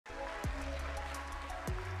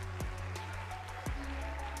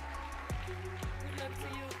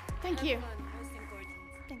Thank you. Most important.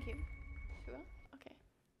 Thank you. Sure? Okay.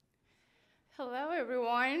 Hello,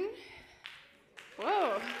 everyone.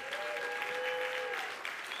 Whoa.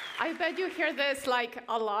 I bet you hear this like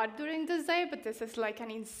a lot during this day, but this is like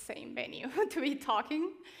an insane venue to be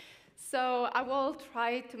talking. So I will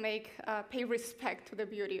try to pay respect to the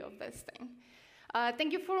beauty of this thing.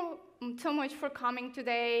 Thank you so much for coming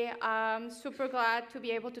today. I'm super glad to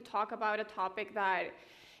be able to talk about a topic that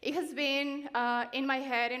it has been in my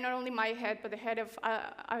head, and not only my head, but the head of,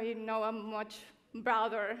 I know, a much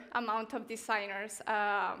broader amount of designers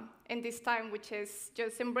in this time, which is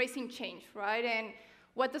just embracing change, right? And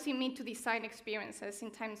what does it mean to design experiences in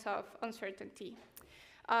times of uncertainty?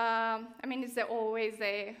 I mean,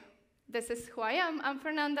 this is who I am. I'm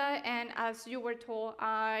Fernanda, and as you were told,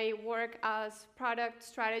 I work as product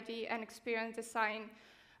strategy and experience design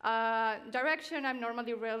direction. I'm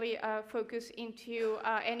normally really focused into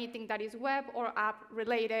anything that is web or app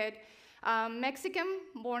related. Mexican,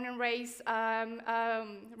 born and raised,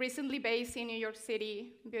 recently based in New York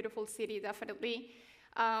City, beautiful city, definitely.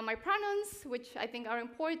 My pronouns, which I think are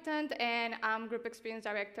important, and I'm Group Experience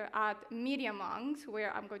Director at Media.Monks,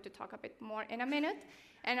 where I'm going to talk a bit more in a minute.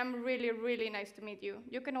 And I'm really, really nice to meet you.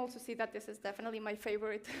 You can also see that this is definitely my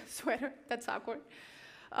favorite sweater. That's awkward.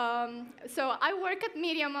 So I work at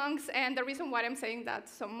Media.Monks, and the reason why I'm saying that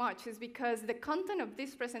so much is because the content of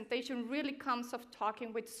this presentation really comes of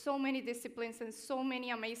talking with so many disciplines and so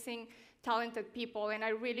many amazing, talented people, and I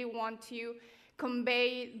really want to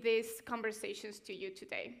convey these conversations to you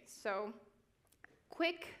today. So,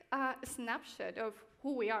 quick snapshot of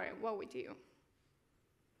who we are and what we do.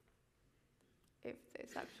 If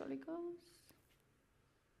this actually goes,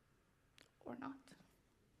 or not.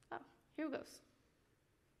 Oh, here it goes.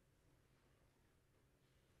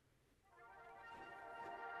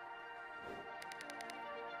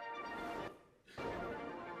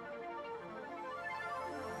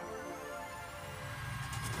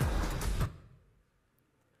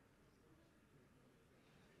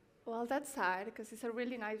 Well, that's sad, because it's a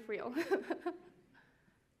really nice reel.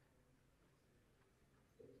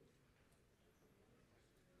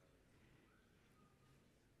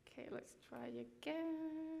 Okay, let's try again.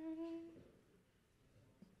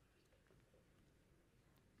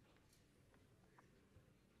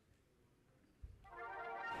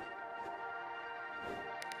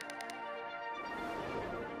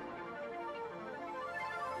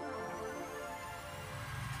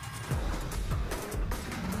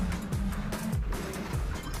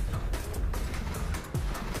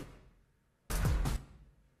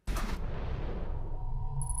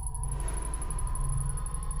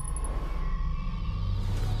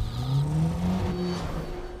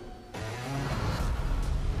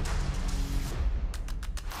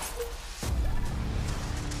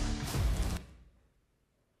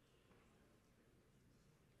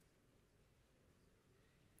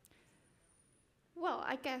 Well,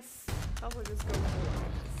 I guess I will just go through this.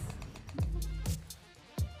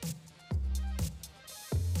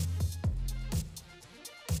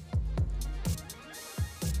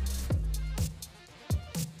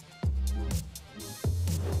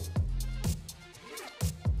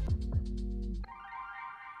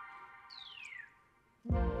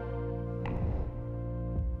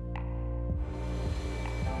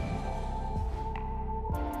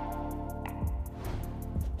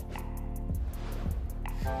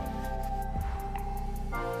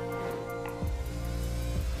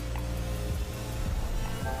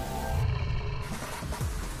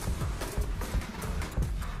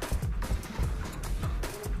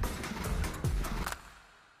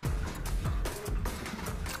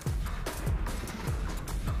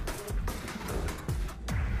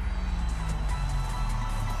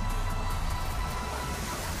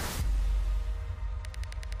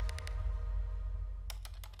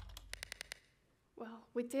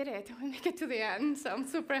 We did it. We make it to the end, so I'm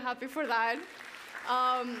super happy for that.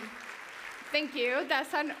 Thank you.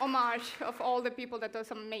 That's an homage of all the people that do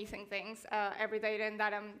some amazing things every day and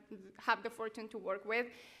that I have the fortune to work with.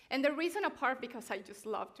 And the reason, apart because I just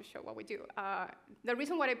love to show what we do, the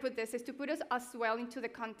reason why I put this is to put us as well into the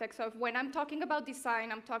context of when I'm talking about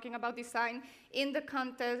design, I'm talking about design in the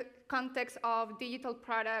context of digital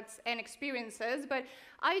products and experiences, but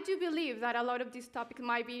I do believe that a lot of this topic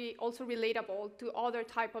might be also relatable to other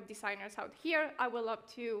type of designers out here. I would love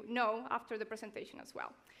to know after the presentation as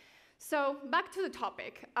well. So back to the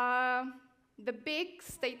topic. The big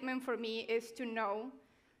statement for me is to know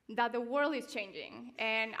that the world is changing,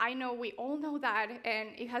 and I know we all know that, and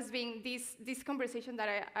it has been this conversation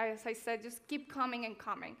that, as I said, just keep coming and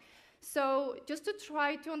coming. So just to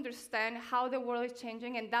try to understand how the world is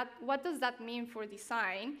changing and what does that mean for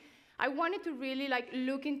design, I wanted to really like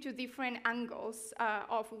look into different angles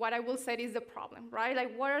of what I will say is the problem, right?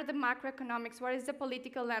 Like what are the macroeconomics, what is the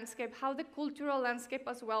political landscape, how the cultural landscape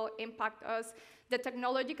as well impact us, the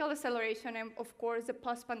technological acceleration, and of course the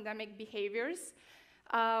post-pandemic behaviors.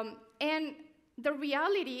 And the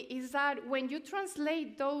reality is that when you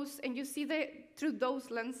translate those and you see through those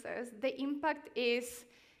lenses, the impact is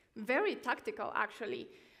very tactical, actually.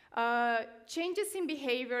 Changes in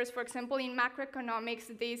behaviors, for example, in macroeconomics,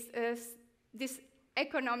 these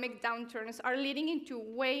economic downturns are leading into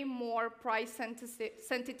way more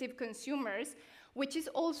price-sensitive consumers, which is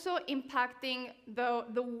also impacting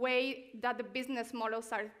the way that the business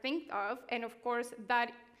models are thought of, and of course,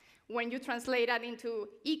 that when you translate that into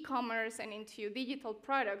e-commerce and into digital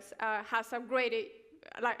products, has a great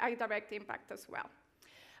a direct impact as well.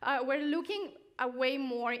 We're looking way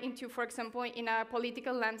more into, for example, in a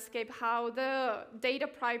political landscape, how the data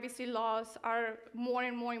privacy laws are more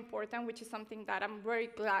and more important, which is something that I'm very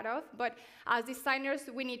glad of. But as designers,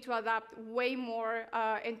 we need to adapt way more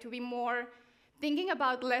and to be more thinking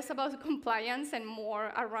about less about compliance and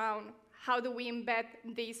more around how do we embed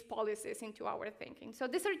these policies into our thinking. So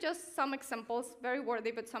these are just some examples, very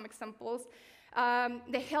worthy, but some examples.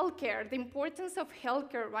 The healthcare, the importance of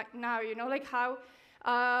healthcare right now, you know, like how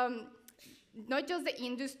not just the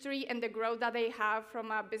industry and the growth that they have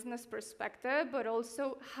from a business perspective, but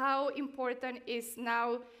also how important is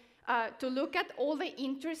now to look at all the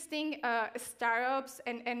interesting startups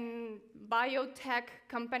and biotech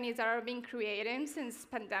companies that are being created since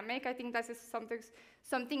pandemic. I think that is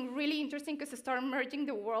something really interesting because it starts merging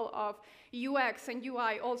the world of UX and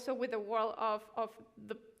UI also with the world of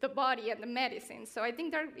the body and the medicine. So I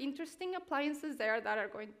think there are interesting appliances there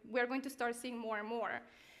that we're going to start seeing more and more.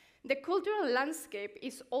 The cultural landscape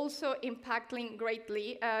is also impacting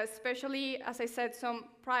greatly, especially, as I said,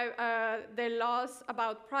 the laws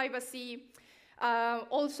about privacy,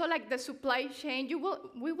 also like the supply chain.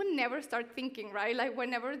 We will never start thinking, right? Like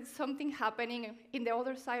whenever something happening in the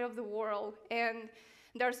other side of the world and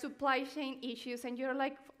there are supply chain issues and you're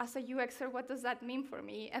like, as a UXer, what does that mean for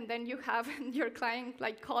me? And then you have your client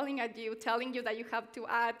like calling at you, telling you that you have to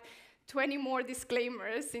add 20 more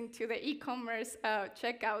disclaimers into the e-commerce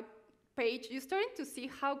checkout page. You're starting to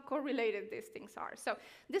see how correlated these things are. So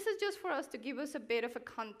this is just for us to give us a bit of a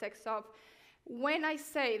context of when I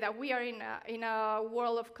say that we are in a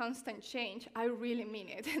world of constant change, I really mean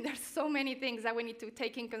it. And there's so many things that we need to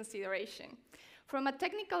take in consideration. From a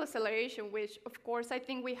technical acceleration, which of course I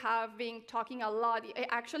think we have been talking a lot,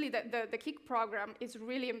 actually the KIC program is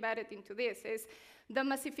really embedded into this, is the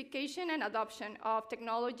massification and adoption of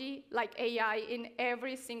technology like AI in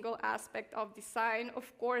every single aspect of design,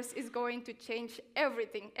 of course, is going to change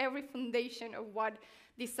everything, every foundation of what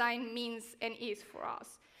design means and is for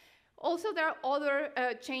us. Also, there are other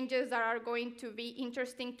changes that are going to be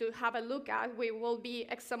interesting to have a look at. We will be,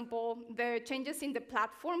 example, the changes in the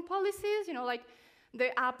platform policies, you know, like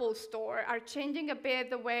the Apple Store are changing a bit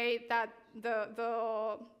the way that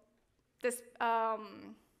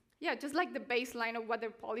just like the baseline of what their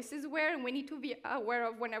policies were, and we need to be aware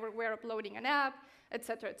of whenever we're uploading an app, et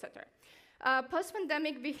cetera, et cetera.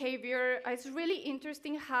 Post-pandemic behavior, it's really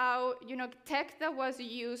interesting how, you know, tech that was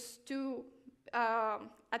used to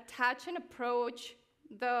attach and approach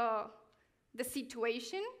the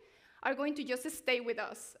situation are going to just stay with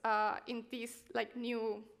us in this like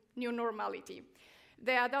new normality.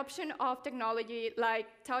 The adoption of technology like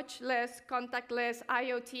touchless, contactless,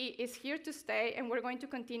 IoT is here to stay, and we're going to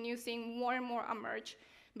continue seeing more and more emerge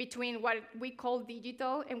between what we call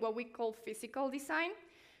digital and what we call physical design.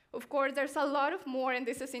 Of course, there's a lot of more, and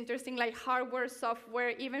this is interesting, like hardware, software,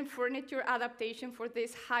 even furniture adaptation for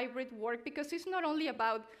this hybrid work, because it's not only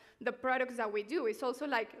about the products that we do, it's also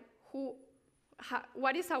like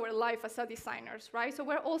what is our life as a designers, right? So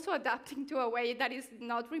we're also adapting to a way that is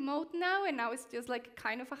not remote now, and now it's just like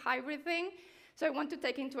kind of a hybrid thing. So I want to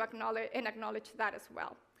take into acknowledge that as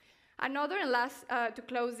well. Another and last, to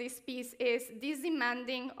close this piece, is this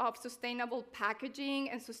demanding of sustainable packaging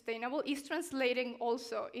and sustainable is translating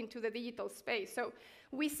also into the digital space. So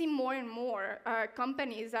we see more and more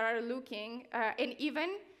companies that are looking, and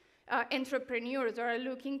even entrepreneurs that are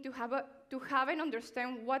looking to have and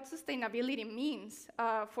understand what sustainability means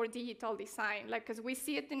for digital design. Like, because we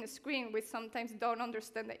see it in the screen, we sometimes don't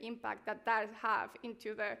understand the impact that that have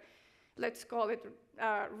into the, let's call it,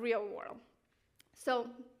 real world. So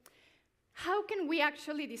how can we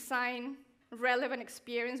actually design relevant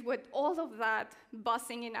experience with all of that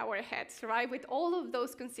buzzing in our heads, right? With all of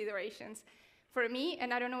those considerations. For me,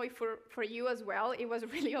 and I don't know if for you as well, it was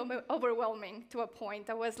really overwhelming to a point.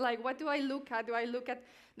 I was like, what do I look at? Do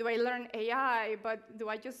I learn AI, but do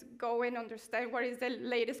I just go and understand what is the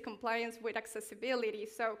latest compliance with accessibility?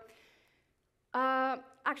 So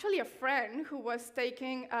actually a friend who was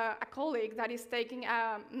taking, a colleague that is taking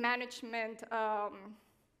a management, I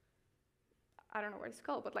don't know what it's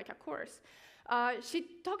called, but like a course. She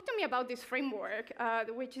talked to me about this framework,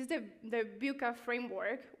 which is the BUCA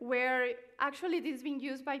framework, where actually this is being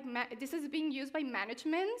used by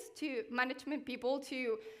management people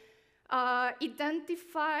to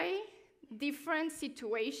identify different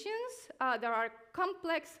situations that are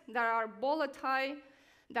complex, that are volatile,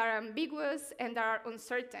 that are ambiguous, and that are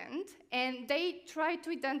uncertain. And they try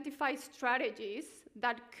to identify strategies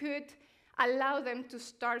that could allow them to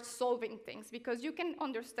start solving things, because you can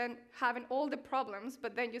understand having all the problems,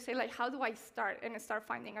 but then you say, like, how do I start? And start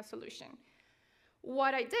finding a solution.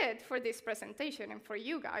 What I did for this presentation and for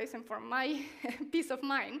you guys and for my peace of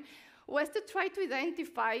mind was to try to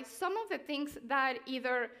identify some of the things that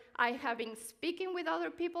either I have been speaking with other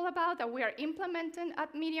people about, that we are implementing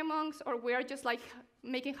at Media.Monks, or we are just like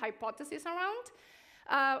making hypotheses around,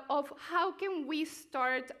 of how can we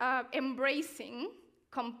start embracing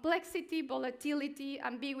complexity, volatility,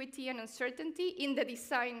 ambiguity, and uncertainty in the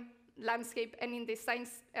design landscape and in design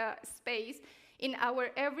space, in our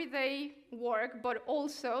everyday work, but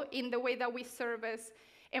also in the way that we service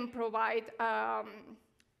and provide that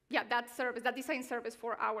design service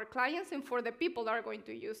for our clients and for the people that are going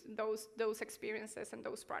to use those experiences and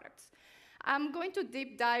those products. I'm going to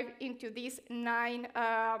deep dive into these 9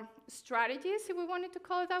 strategies, if we wanted to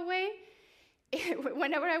call it that way.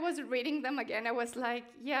 Whenever I was reading them again, I was like,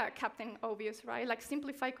 yeah, Captain Obvious, right? Like,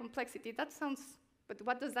 simplify complexity. That sounds, but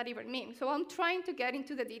what does that even mean? So I'm trying to get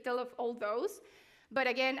into the detail of all those. But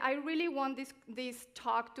again, I really want this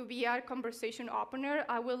talk to be a conversation opener.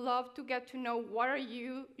 I would love to get to know what are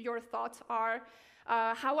your thoughts are.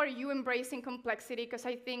 How are you embracing complexity? Because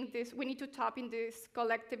I think we need to tap in this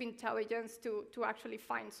collective intelligence to actually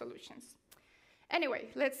find solutions. Anyway,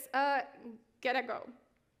 let's get a go.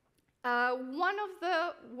 One of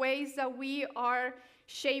the ways that we are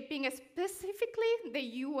shaping specifically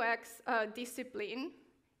the UX discipline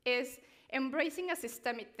is embracing a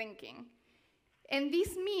systemic thinking. And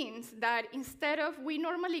this means that instead of, we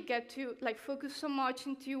normally get to like focus so much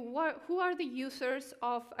into who are the users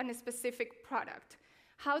of a specific product?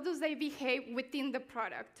 How do they behave within the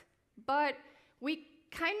product? But we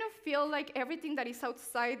kind of feel like everything that is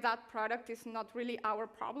outside that product is not really our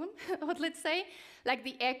problem, but let's say. Like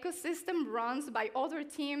the ecosystem runs by other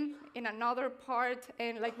team in another part,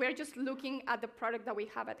 and like we're just looking at the product that we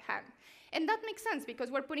have at hand. And that makes sense,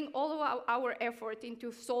 because we're putting all of our effort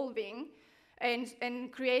into solving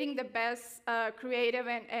and creating the best creative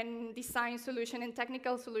and design solution and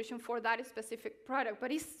technical solution for that specific product.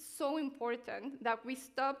 But it's so important that we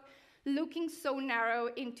stop looking so narrow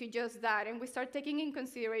into just that, and we start taking in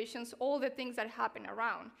considerations all the things that happen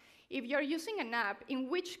around. If you're using an app, in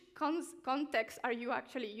which context are you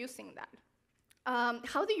actually using that?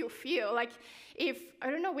 How do you feel? Like, if, I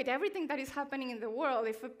don't know, with everything that is happening in the world,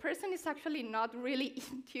 if a person is actually not really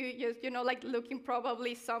into just, like looking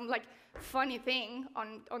probably some like funny thing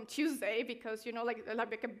on Tuesday because,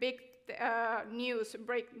 like a big news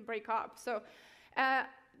break up. So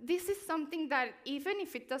this is something that even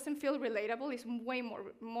if it doesn't feel relatable, is way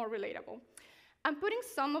more relatable. I'm putting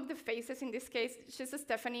some of the faces in this case. She's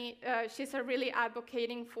Stephanie. She's really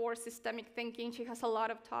advocating for systemic thinking. She has a lot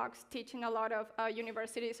of talks, teaching a lot of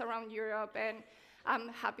universities around Europe, and I'm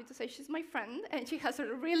happy to say she's my friend, and she has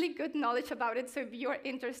a really good knowledge about it. So if you're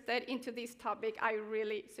interested into this topic, I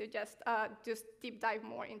really suggest just deep dive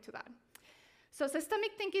more into that. So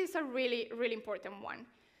systemic thinking is a really, really important one.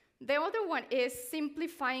 The other one is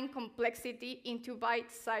simplifying complexity into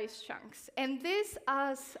bite-sized chunks. And this,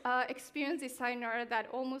 as an experienced designer that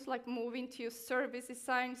almost like moved into service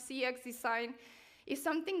design, CX design, is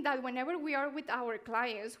something that whenever we are with our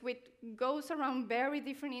clients, which goes around very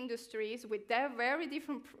different industries with their very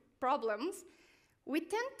different problems, we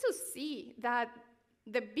tend to see that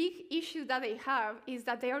the big issue that they have is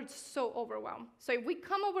that they are so overwhelmed. So if we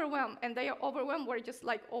come overwhelmed and they are overwhelmed, we're just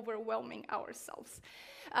like overwhelming ourselves.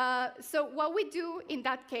 So what we do in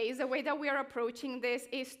that case, the way that we are approaching this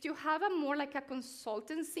is to have a more like a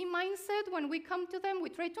consultancy mindset. When we come to them, we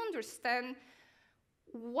try to understand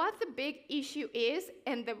what the big issue is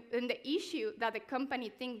and the issue that the company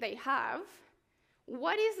think they have.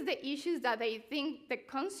 What is the issues that they think the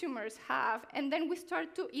consumers have? And then we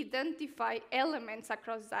start to identify elements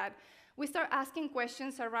across that. We start asking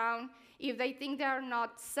questions around if they think they are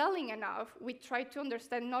not selling enough. We try to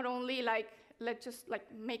understand not only like let's just like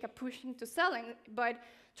make a push into selling, but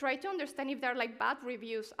try to understand if there are like bad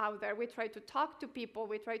reviews out there. We try to talk to people.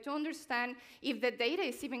 We try to understand if the data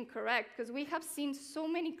is even correct, because we have seen so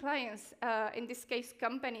many clients, in this case,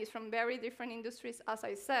 companies from very different industries, as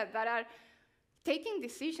I said, that are taking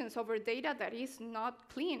decisions over data that is not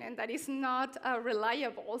clean and that is not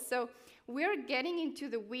reliable. So we're getting into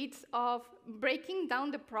the weeds of breaking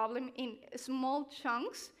down the problem in small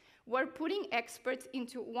chunks. We're putting experts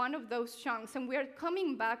into one of those chunks, and we're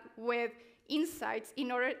coming back with insights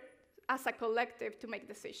in order, as a collective, to make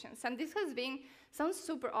decisions. And this has been, sounds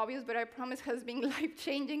super obvious, but I promise has been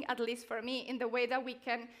life-changing, at least for me, in the way that we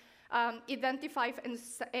can identify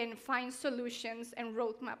and find solutions and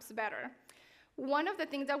roadmaps better. One of the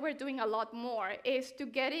things that we're doing a lot more is to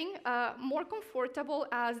getting more comfortable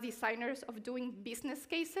as designers of doing business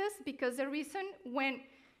cases, because the reason when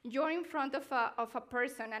you're in front of a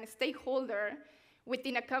person and a stakeholder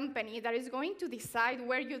within a company that is going to decide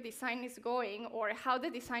where your design is going or how the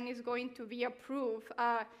design is going to be approved,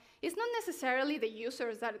 it's not necessarily the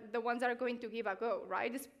users that the ones that are going to give a go,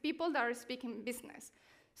 right? It's people that are speaking business.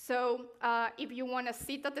 So if you want to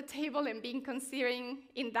sit at the table and be considering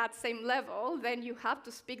in that same level, then you have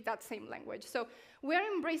to speak that same language. So we're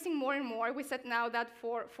embracing more and more. We said now that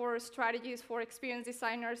for strategies, for experienced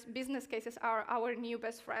designers, business cases are our new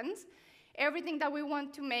best friends. Everything that we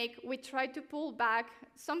want to make, we try to pull back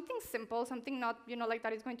something simple, something not, like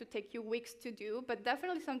that is going to take you weeks to do, but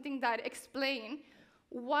definitely something that explain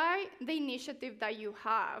why the initiative that you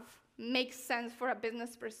have makes sense for a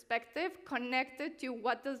business perspective, connected to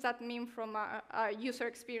what does that mean from a user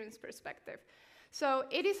experience perspective. So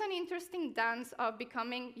it is an interesting dance of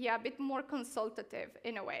becoming, a bit more consultative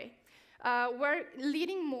in a way. We're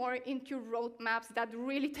leading more into roadmaps that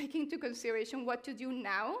really take into consideration what to do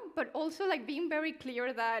now, but also like being very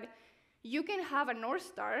clear that you can have a North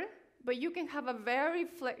Star, but you can have a very,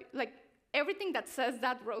 everything that says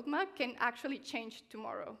that roadmap can actually change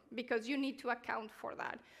tomorrow, because you need to account for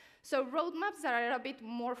that. So roadmaps that are a bit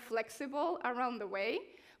more flexible around the way,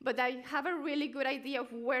 but that have a really good idea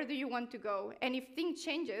of where do you want to go. And if things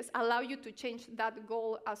changes, allow you to change that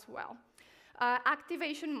goal as well.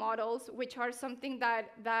 Activation models, which are something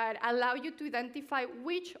that allow you to identify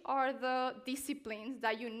which are the disciplines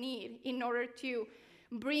that you need in order to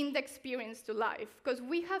bring the experience to life. Because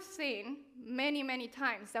we have seen many, many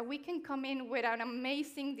times that we can come in with an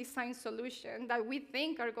amazing design solution that we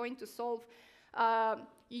think are going to solve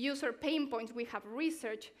user pain points. We have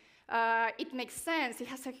research. It makes sense. It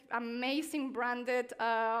has an amazing branded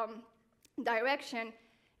direction.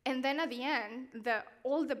 And then at the end,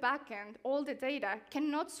 all the backend, all the data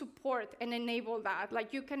cannot support and enable that.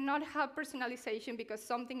 Like, you cannot have personalization because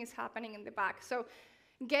something is happening in the back. So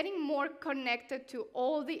getting more connected to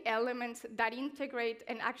all the elements that integrate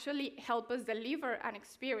and actually help us deliver an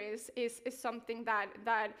experience is something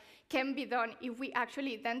that can be done if we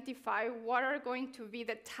actually identify what are going to be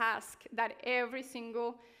the tasks that every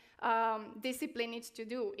single discipline needs to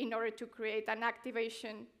do in order to create an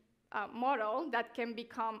activation model that can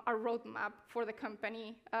become a roadmap for the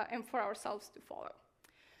company and for ourselves to follow.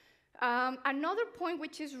 Another point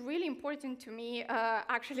which is really important to me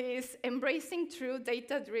actually is embracing true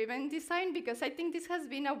data-driven design, because I think this has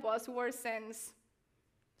been a buzzword since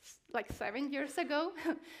like 7 years ago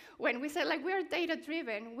when we said like we're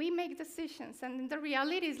data-driven, we make decisions, and the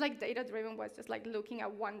reality is like data-driven was just like looking at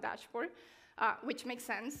one dashboard, which makes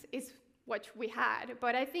sense, is what we had.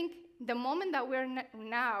 But I think the moment that we're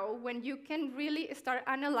now, when you can really start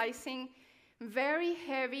analyzing very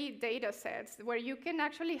heavy data sets, where you can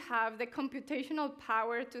actually have the computational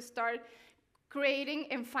power to start creating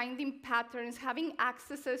and finding patterns, having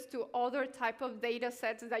accesses to other type of data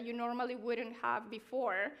sets that you normally wouldn't have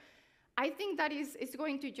before, I think that is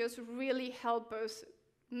going to just really help us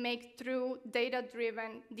make true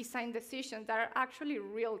data-driven design decisions that are actually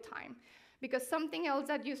real-time. Because something else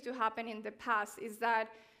that used to happen in the past is that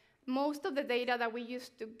most of the data that we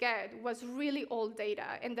used to get was really old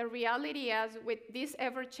data. And the reality is, with this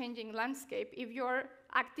ever-changing landscape, if you're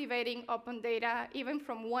activating open data even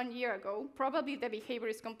from 1 year ago, probably the behavior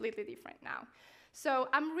is completely different now. So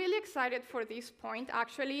I'm really excited for this point.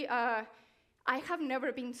 Actually, I have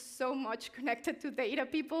never been so much connected to data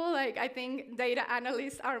people. Like, I think data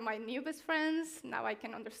analysts are my new best friends. Now I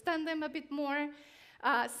can understand them a bit more.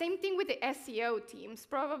 Same thing with the SEO teams.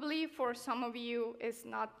 Probably for some of you, it's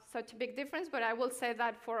not such a big difference, but I will say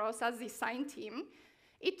that for us as design team,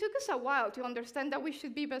 it took us a while to understand that we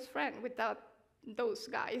should be best friends with those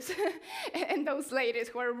guys and those ladies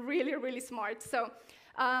who are really, really smart. So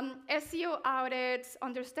SEO audits,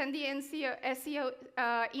 understand the SEO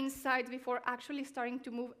insights before actually starting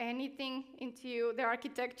to move anything into the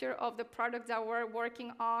architecture of the products that we're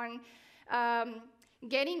working on.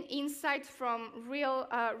 Getting insights from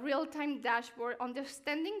real-time dashboard,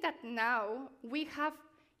 understanding that now we have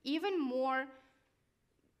even more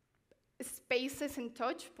spaces and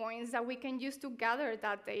touch points that we can use to gather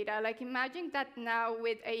that data. Like imagine that now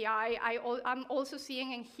with AI, I'm also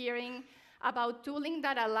seeing and hearing about tooling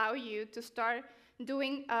that allow you to start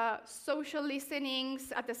doing social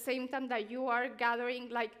listenings at the same time that you are gathering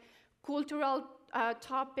like cultural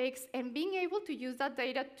topics and being able to use that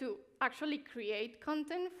data to actually create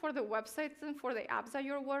content for the websites and for the apps that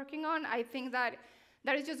you're working on. I think that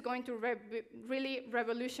is just going to really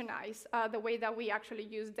revolutionize the way that we actually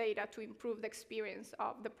use data to improve the experience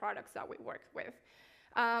of the products that we work with.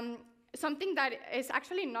 Something that is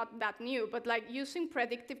actually not that new, but like using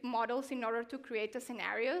predictive models in order to create the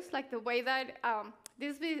scenarios, like the way that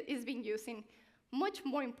this is being used in much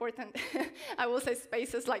more important, I will say,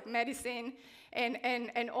 spaces like medicine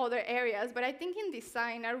and other areas. But I think in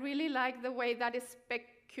design, I really like the way that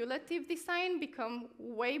speculative design become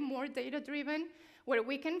way more data-driven, where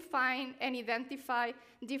we can find and identify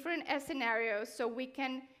different scenarios so we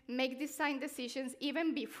can make design decisions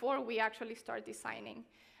even before we actually start designing.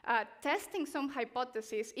 Testing some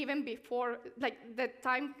hypotheses even before, like the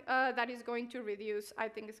time that is going to reduce, I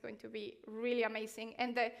think is going to be really amazing.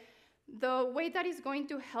 And the way that is going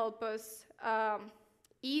to help us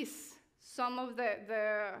ease some of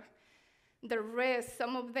the risk,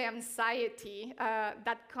 some of the anxiety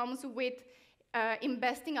that comes with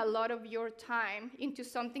investing a lot of your time into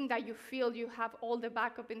something that you feel you have all the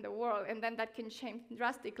backup in the world, and then that can change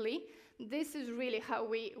drastically. This is really how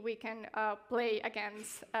we can play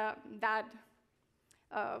against that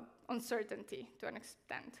uncertainty to an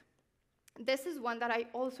extent. This is one that I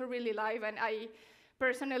also really like, and I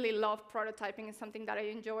personally love prototyping. It's something that I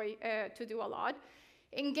enjoy to do a lot.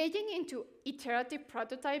 Engaging into iterative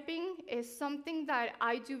prototyping is something that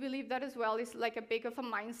I do believe that as well is like a big of a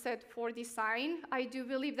mindset for design. I do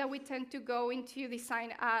believe that we tend to go into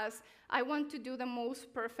design as, I want to do the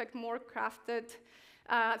most perfect, more crafted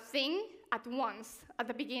thing at once, at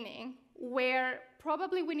the beginning, where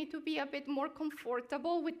probably we need to be a bit more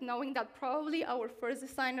comfortable with knowing that probably our first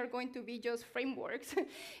design are going to be just frameworks.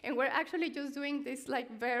 And we're actually just doing this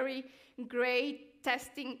like very great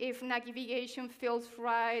testing if navigation feels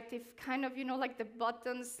right, if kind of, like the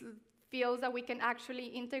buttons feels that we can actually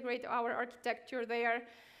integrate our architecture there,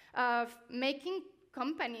 making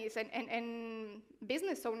companies and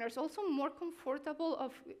business owners also more comfortable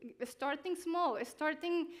of starting small,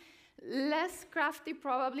 starting less crafty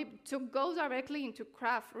probably to go directly into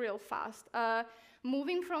craft real fast.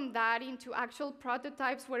 Moving from that into actual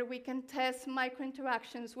prototypes where we can test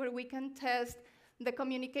micro-interactions, where we can test the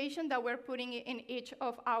communication that we're putting in each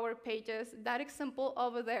of our pages. That example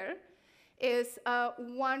over there is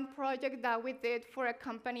one project that we did for a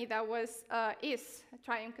company that is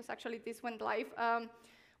trying, because actually this went live,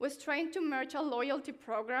 was trying to merge a loyalty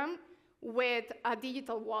program with a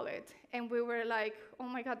digital wallet. And we were like, oh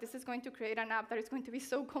my God, this is going to create an app that is going to be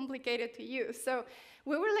so complicated to use. So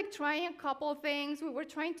we were like trying a couple things. We were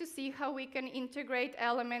trying to see how we can integrate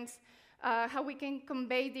elements, how we can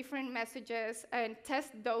convey different messages and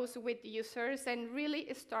test those with users, and really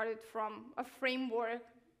it started from a framework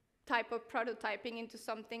type of prototyping into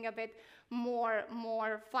something a bit more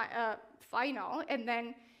final, and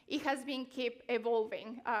then it has been keep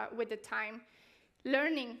evolving with the time,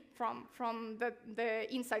 learning from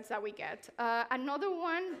the insights that we get. Another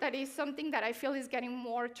one that is something that I feel is getting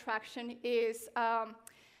more traction is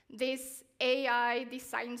this AI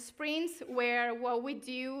design sprints, where what we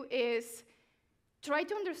do is try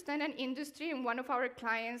to understand an industry and one of our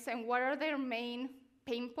clients and what are their main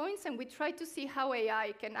pain points, and we try to see how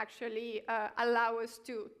AI can actually allow us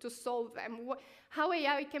to solve them, how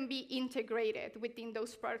AI can be integrated within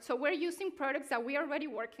those products. So we're using products that we are already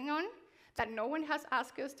working on, that no one has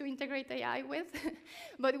asked us to integrate AI with,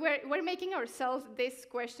 but we're making ourselves these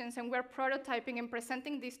questions, and we're prototyping and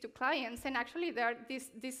presenting this to clients. And actually,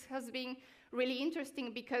 this has been really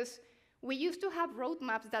interesting, because we used to have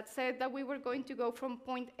roadmaps that said that we were going to go from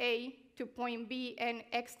point A to point B in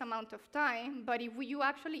X amount of time, but if you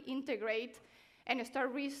actually integrate and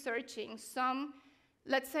start researching some,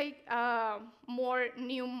 let's say, more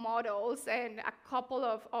new models and a couple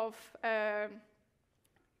of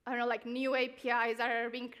I don't know, like new APIs that are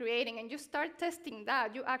being created, and you start testing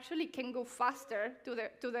that, you actually can go faster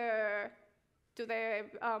to to the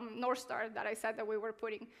North Star that I said that we were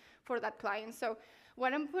putting for that client. So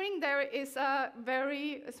what I'm putting there is a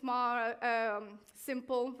very small,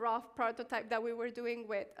 simple, rough prototype that we were doing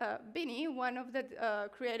with Vinny, one of the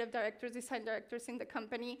creative directors, design directors in the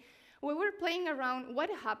company. We were playing around what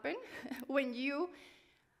happened when you,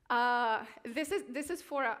 this is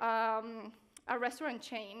for a restaurant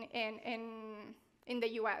chain in the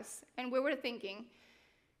US, and we were thinking,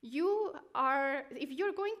 if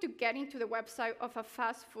you're going to get into the website of a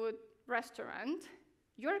fast food restaurant,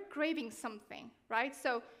 you're craving something, right?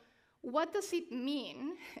 So what does it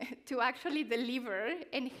mean to actually deliver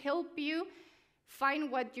and help you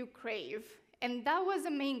find what you crave? And that was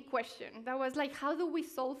the main question. That was like, how do we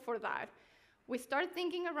solve for that? We start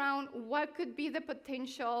thinking around what could be the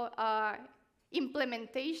potential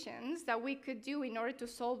implementations that we could do in order to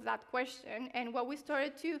solve that question. And what we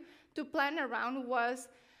started to plan around was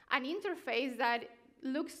an interface that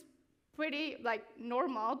looks pretty like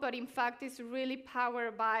normal, but in fact is really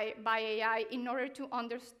powered by AI in order to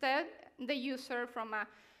understand the user from a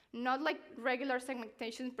not like regular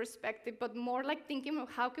segmentation perspective, but more like thinking of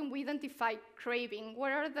how can we identify craving?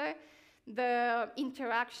 What are the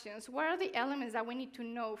interactions? What are the elements that we need to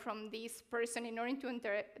know from this person in order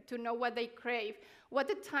to know what they crave? What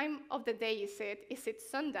the time of the day is it? Is it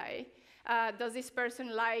Sunday? Does this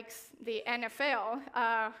person likes the NFL?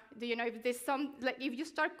 Do you know if there's if you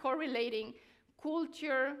start correlating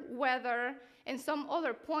culture, weather, and some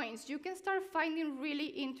other points, you can start finding really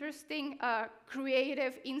interesting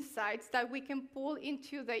creative insights that we can pull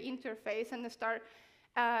into the interface and start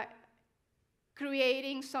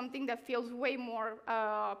creating something that feels way more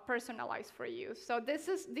personalized for you. So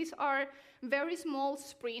these are very small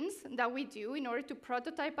sprints that we do in order to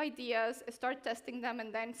prototype ideas, start testing them,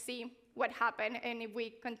 and then see what happened, and if we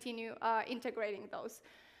continue integrating those.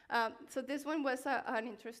 So this one was an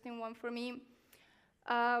interesting one for me.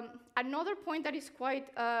 Another point that is quite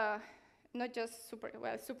not just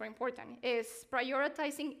super important is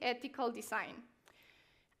prioritizing ethical design.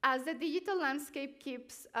 As the digital landscape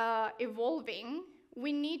keeps evolving,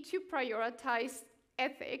 we need to prioritize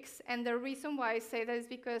ethics, and the reason why I say that is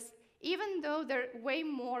because even though there are way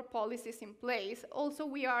more policies in place, also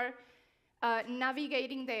we are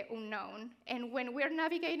navigating the unknown. And when we're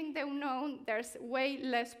navigating the unknown, there's way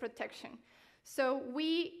less protection. So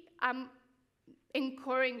we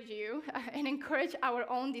encourage you and encourage our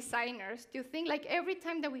own designers to think, like every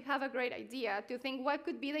time that we have a great idea, to think what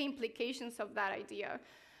could be the implications of that idea.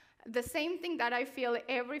 The same thing that I feel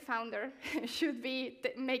every founder should be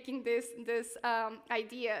making this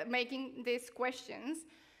idea, making these questions.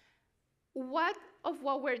 What of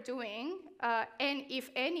what we're doing, and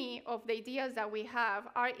if any of the ideas that we have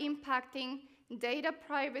are impacting data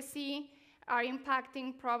privacy, are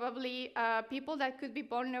impacting probably people that could be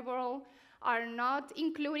vulnerable, are not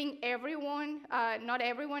including everyone, not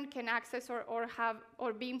everyone can access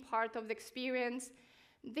or being part of the experience.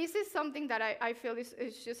 This is something that I feel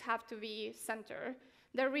is just have to be centered.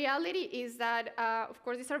 The reality is that, of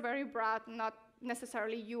course, these are very broad, not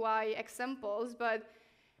necessarily UI examples, but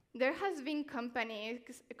there has been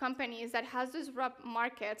companies that has disrupt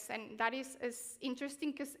markets, and that is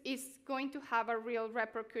interesting because it's going to have a real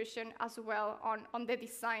repercussion as well on the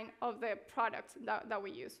design of the products that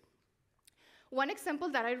we use. One example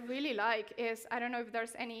that I really like is, I don't know if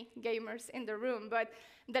there's any gamers in the room, but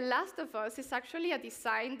The Last of Us is actually a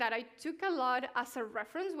design that I took a lot as a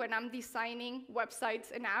reference when I'm designing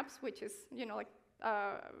websites and apps, which is,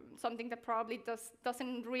 something that probably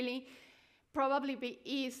doesn't really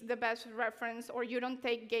is the best reference, or you don't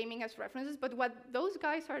take gaming as references, but what those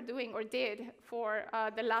guys are doing or did for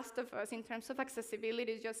The Last of Us in terms of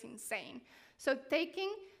accessibility is just insane. So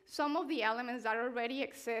taking some of the elements that already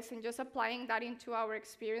exist and just applying that into our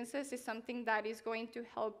experiences is something that is going to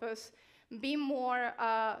help us be more,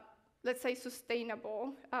 let's say,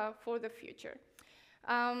 sustainable for the future.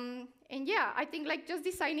 And yeah, I think like just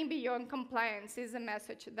designing beyond compliance is a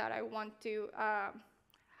message that I want to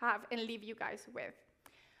have and leave you guys with.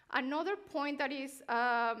 Another point that is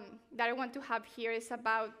that I want to have here is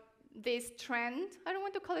about this trend. I don't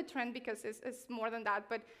want to call it trend because it's more than that,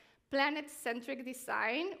 but planet-centric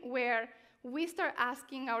design, where we start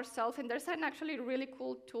asking ourselves, and there's an actually really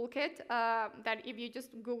cool toolkit that if you just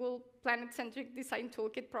Google planet-centric design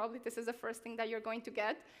toolkit, probably this is the first thing that you're going to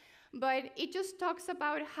get. But it just talks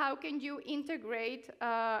about how can you integrate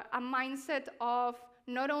a mindset of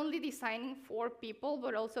not only designing for people,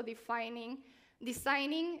 but also designing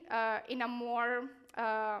in a more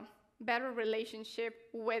better relationship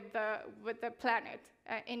with the planet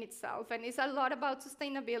in itself. And it's a lot about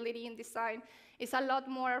sustainability in design. It's a lot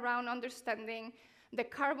more around understanding the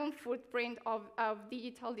carbon footprint of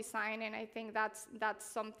digital design, and I think that's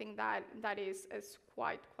something that is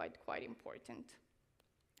quite important.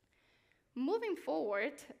 Moving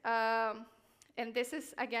forward, and this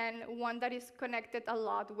is, again, one that is connected a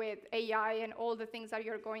lot with AI and all the things that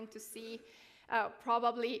you're going to see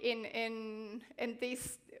probably in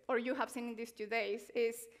this, or you have seen in these 2 days,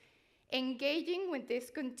 is engaging with this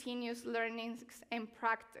continuous learning and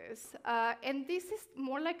practice. And this is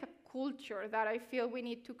more like a culture that I feel we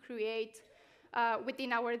need to create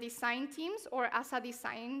within our design teams or as a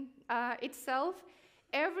design itself.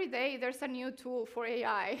 Every day there's a new tool for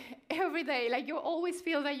AI. Every day, like you always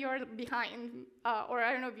feel that you're behind, or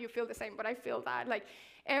I don't know if you feel the same, but I feel that. Like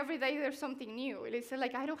every day there's something new. It's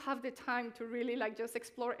like I don't have the time to really like just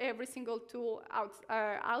explore every single tool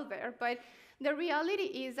out there. But the reality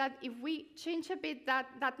is that if we change a bit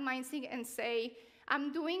that mindset and say,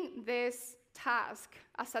 I'm doing this task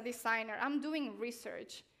as a designer, I'm doing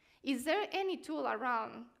research, is there any tool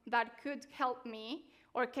around that could help me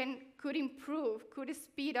or could improve, could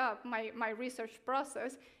speed up my research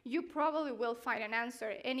process? You probably will find an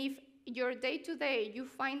answer. And if your day-to-day you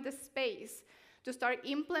find the space to start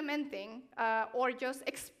implementing or just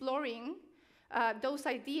exploring those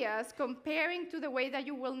ideas, comparing to the way that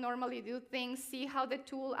you will normally do things, see how the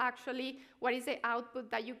tool actually, what is the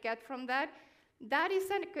output that you get from that, that is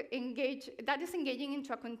engaging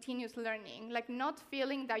into a continuous learning, like not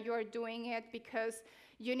feeling that you're doing it because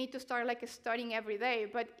you need to start like studying every day,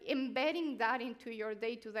 but embedding that into your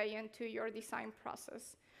day-to-day and to your design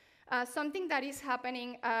process. Something that is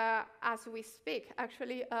happening as we speak,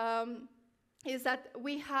 actually, is that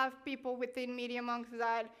we have people within Media.Monks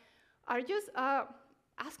that are just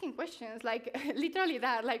asking questions, like literally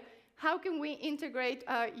that, like how can we integrate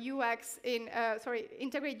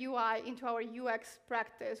integrate UI into our UX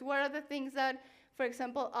practice? What are the things that, for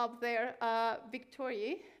example, up there,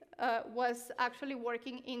 Victoria was actually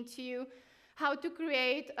working into how to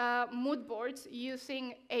create mood boards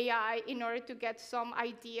using AI in order to get some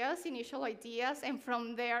ideas, initial ideas, and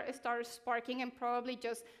from there start sparking and probably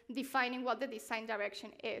just defining what the design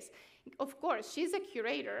direction is. Of course, she's a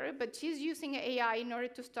curator, but she's using AI in order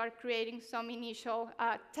to start creating some initial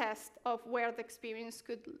test of where the experience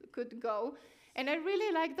could go. And I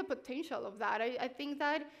really like the potential of that. I think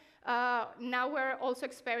that now we're also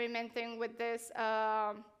experimenting with this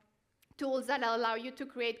tools that allow you to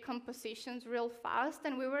create compositions real fast,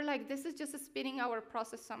 and we were like, this is just speeding our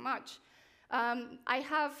process so much. I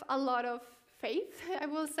have a lot of faith, I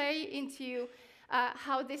will say, into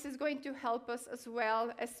how this is going to help us as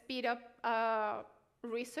well speed up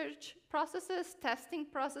research processes, testing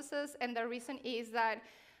processes, and the reason is that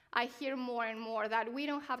I hear more and more that we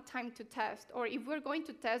don't have time to test, or if we're going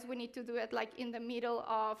to test, we need to do it like in the middle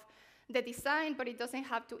of the design, but it doesn't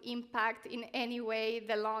have to impact in any way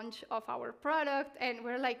the launch of our product. And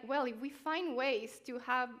we're like, well, if we find ways to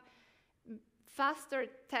have faster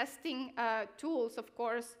testing tools, of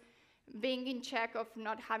course, being in check of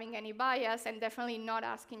not having any bias and definitely not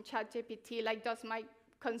asking ChatGPT, like, does my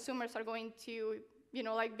consumers are going to,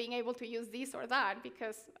 like being able to use this or that,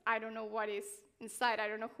 because I don't know what is inside. I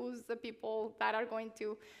don't know who's the people that are going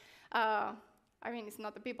to, it's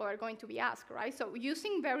not the people that are going to be asked, right? So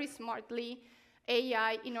using very smartly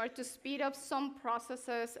AI in order to speed up some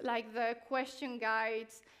processes like the question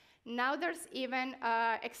guides. Now there's even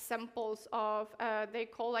examples of, they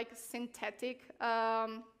call like synthetic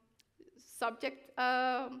subject,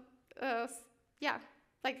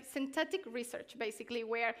 like synthetic research, basically,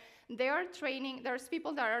 where there's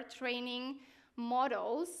people that are training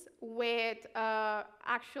models with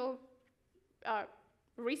actual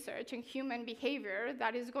research and human behavior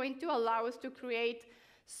that is going to allow us to create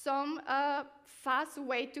some fast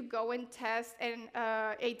way to go and test and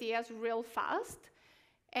ideas real fast.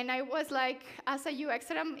 And I was like, as a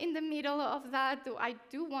UXer, I'm in the middle of that. I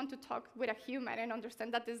do want to talk with a human and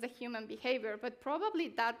understand that this is the human behavior, but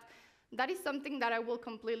probably that is something that I will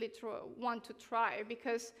completely want to try,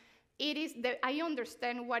 because I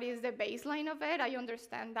understand what is the baseline of it. I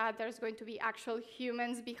understand that there's going to be actual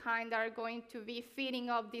humans behind that are going to be feeding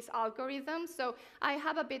up these algorithms. So I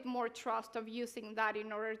have a bit more trust of using that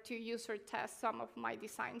in order to user test some of my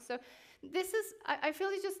designs. So this is, I feel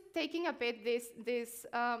it's just taking a bit this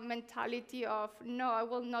mentality of, no, I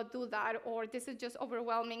will not do that, or this is just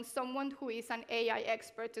overwhelming. Someone who is an AI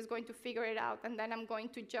expert is going to figure it out, and then I'm going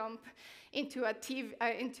to jump into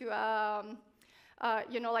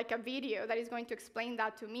like a video that is going to explain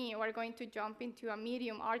that to me, or going to jump into a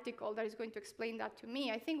Medium article that is going to explain that to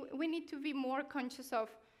me. I think we need to be more conscious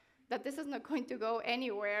of that this is not going to go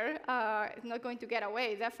anywhere. It's not going to get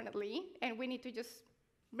away, definitely, and we need to just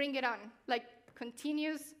bring it on, like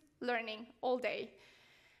continuous learning all day.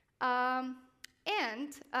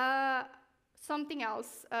 Something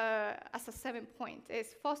else as a 7th point is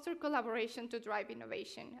foster collaboration to drive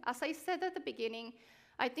innovation. As I said at the beginning,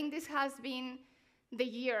 I think this has been the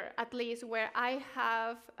year, at least, where I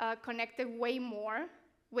have connected way more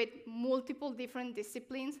with multiple different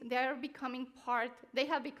disciplines. They have become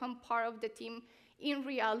part of the team in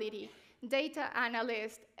reality. Data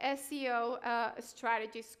analysts, SEO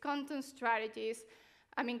strategists, content strategists,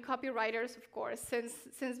 I mean, copywriters, of course,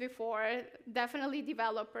 since before, definitely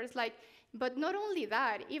developers, but not only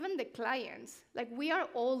that, even the clients. We are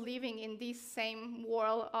all living in this same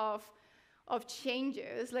world of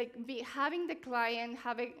changes, having the client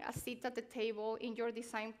having a seat at the table in your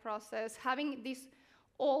design process, having these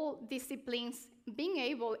all disciplines being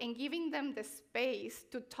able and giving them the space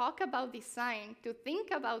to talk about design, to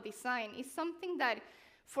think about design, is something that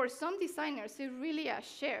for some designers is really a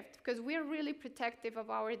shift, because we're really protective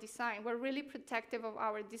of our design, we're really protective of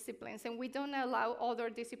our disciplines, and we don't allow other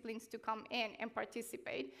disciplines to come in and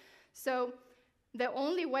participate. So the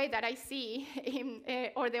only way that I see,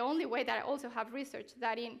 or the only way that I also have researched,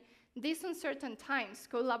 that in these uncertain times,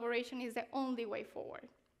 collaboration is the only way forward.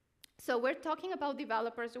 So we're talking about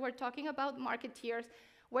developers, we're talking about marketeers,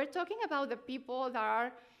 we're talking about the people that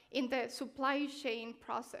are in the supply chain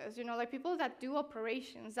process, people that do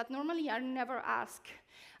operations that normally are never asked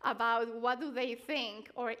about what do they think,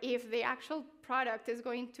 or if the actual product is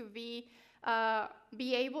going to be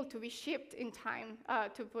able to be shipped in time,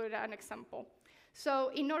 to put an example. So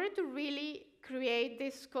in order to really create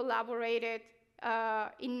this collaborated,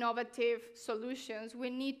 innovative solutions, we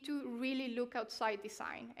need to really look outside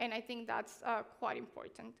design, and I think that's quite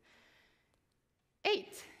important.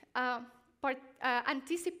 8,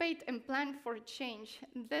 anticipate and plan for change.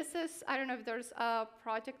 This is, I don't know if there's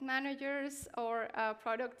project managers or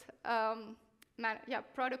product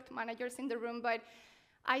managers in the room, but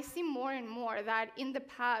I see more and more that in the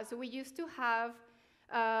past, we used to have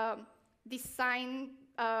design,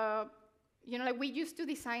 we used to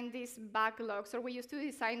design these backlogs, or we used to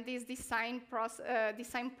design these design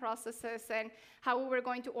processes and how we were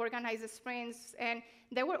going to organize the sprints. And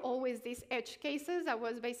there were always these edge cases that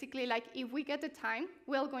was basically like, if we get the time,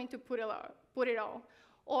 we're going to put it all.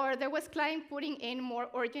 Or there was client putting in more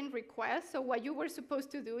urgent requests. So what you were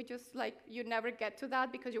supposed to do, just you never get to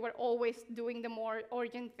that because you were always doing the more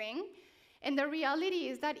urgent thing. And the reality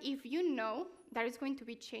is that if you know there is going to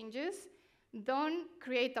be changes, don't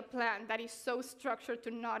create a plan that is so structured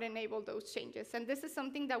to not enable those changes. And this is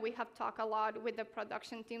something that we have talked a lot with the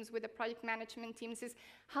production teams, with the project management teams, is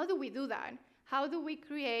how do we do that? How do we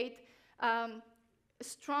create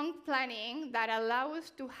strong planning that allow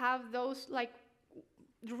us to have those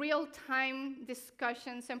real-time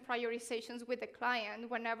discussions and prioritizations with the client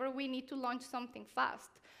whenever we need to launch something fast?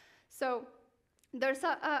 So there's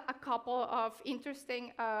a couple of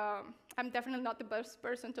interesting, I'm definitely not the best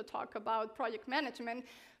person to talk about project management,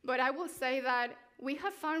 but I will say that we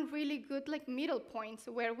have found really good middle points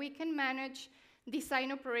where we can manage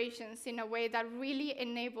design operations in a way that really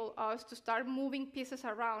enable us to start moving pieces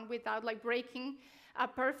around without breaking a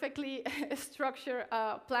perfectly structured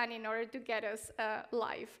plan in order to get us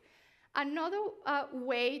live. Another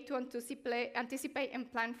way to anticipate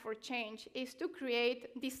and plan for change is to create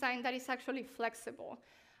design that is actually flexible.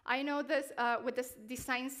 I know this with this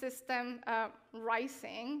design system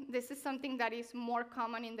rising, this is something that is more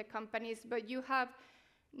common in the companies, but you have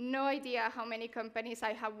no idea how many companies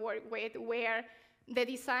I have worked with where the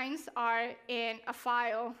designs are in a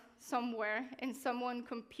file somewhere in someone's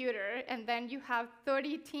computer, and then you have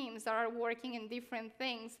 30 teams that are working in different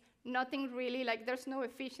things. Nothing really, there's no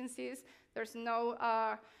efficiencies, there's no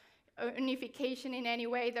unification in any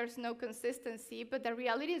way, there's no consistency, but the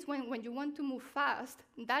reality is when you want to move fast,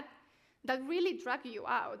 that really drag you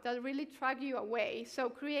out, that really drag you away. So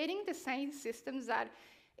creating design systems that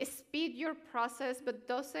speed your process but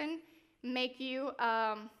doesn't make you,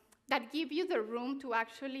 that give you the room to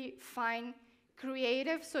actually find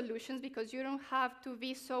creative solutions, because you don't have to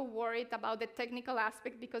be so worried about the technical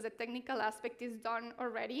aspect, because the technical aspect is done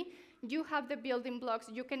already. You have the building blocks.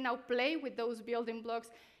 You can now play with those building blocks.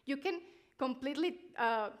 You can completely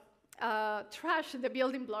trash the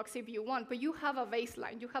building blocks if you want, but you have a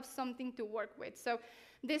baseline. You have something to work with. So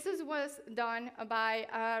this was done by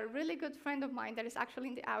a really good friend of mine that is actually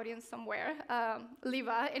in the audience somewhere,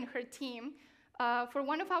 Liva and her team. For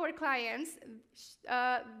one of our clients,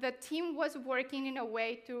 the team was working in a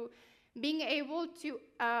way to being able to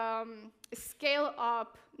scale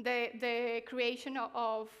up the creation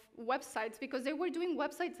of websites, because they were doing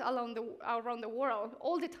websites around the world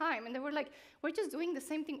all the time, and they were like, we're just doing the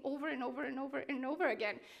same thing over and over and over and over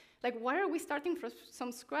again. Like, why are we starting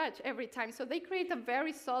from scratch every time? So they created a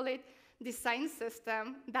very solid design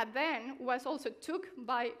system that then was also took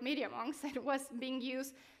by Media.Monks and was being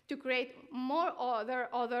used to create more other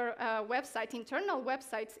websites, internal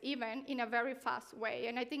websites even, in a very fast way.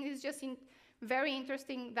 And I think it's just very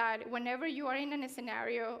interesting that whenever you are in a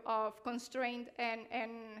scenario of constraint and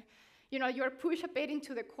you're pushed a bit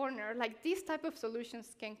into the corner, like these type of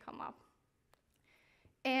solutions can come up.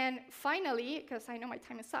 And finally, because I know my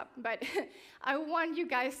time is up, but I want you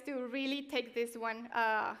guys to really take this one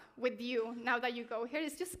with you now that you go here,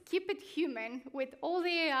 is just keep it human with all the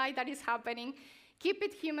AI that is happening. Keep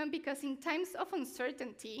it human, because in times of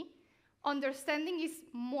uncertainty, understanding is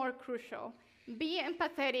more crucial. Be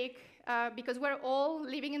empathetic, because we're all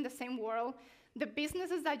living in the same world. The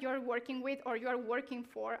businesses that you're working with or you're working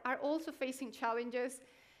for are also facing challenges.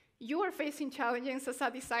 You are facing challenges as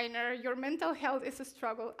a designer. Your mental health is a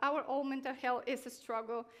struggle. Our own mental health is a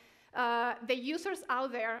struggle. The users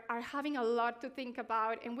out there are having a lot to think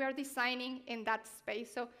about, and we are designing in that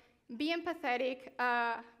space. So be empathetic,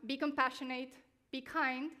 be compassionate, be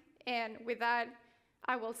kind, and with that,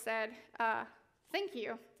 I will say, thank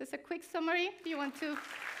you. Just a quick summary. Do you want to?